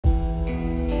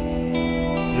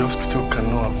The hospital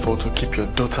cannot afford to keep your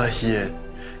daughter here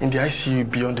in the ICU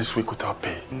beyond this week without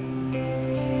pay.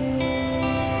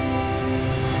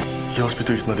 The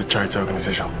hospital is not a charity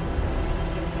organization.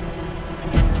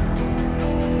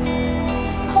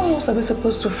 How else are we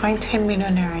supposed to find 10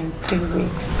 million naira in 3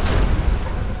 weeks?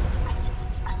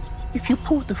 If you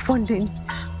pull the funding,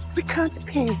 we can't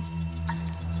pay.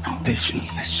 Foundation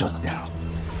is shut down.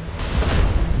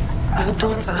 Our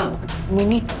daughter, we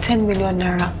need 10 million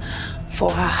naira for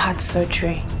her heart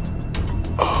surgery.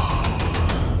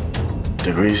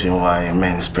 The reason why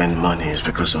men spend money is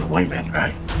because of women,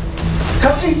 right?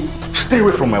 Katsi, stay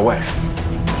away from my wife.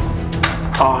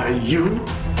 Are you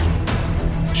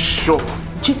sure?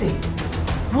 Jite,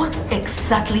 what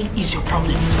exactly is your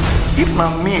problem? If na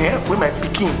me, when my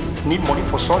pikin need money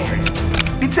for surgery,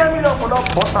 the 10 million for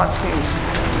that boss her things.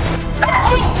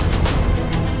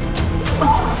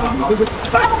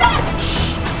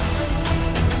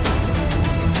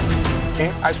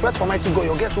 I swear to Almighty God,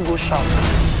 you'll get to go shout.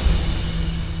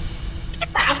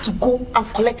 If I have to go and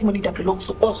collect money that belongs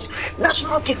to us,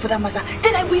 national cake for that matter,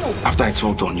 then I will. After I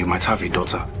talked on, you might have a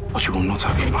daughter, but you will not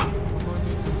have a man.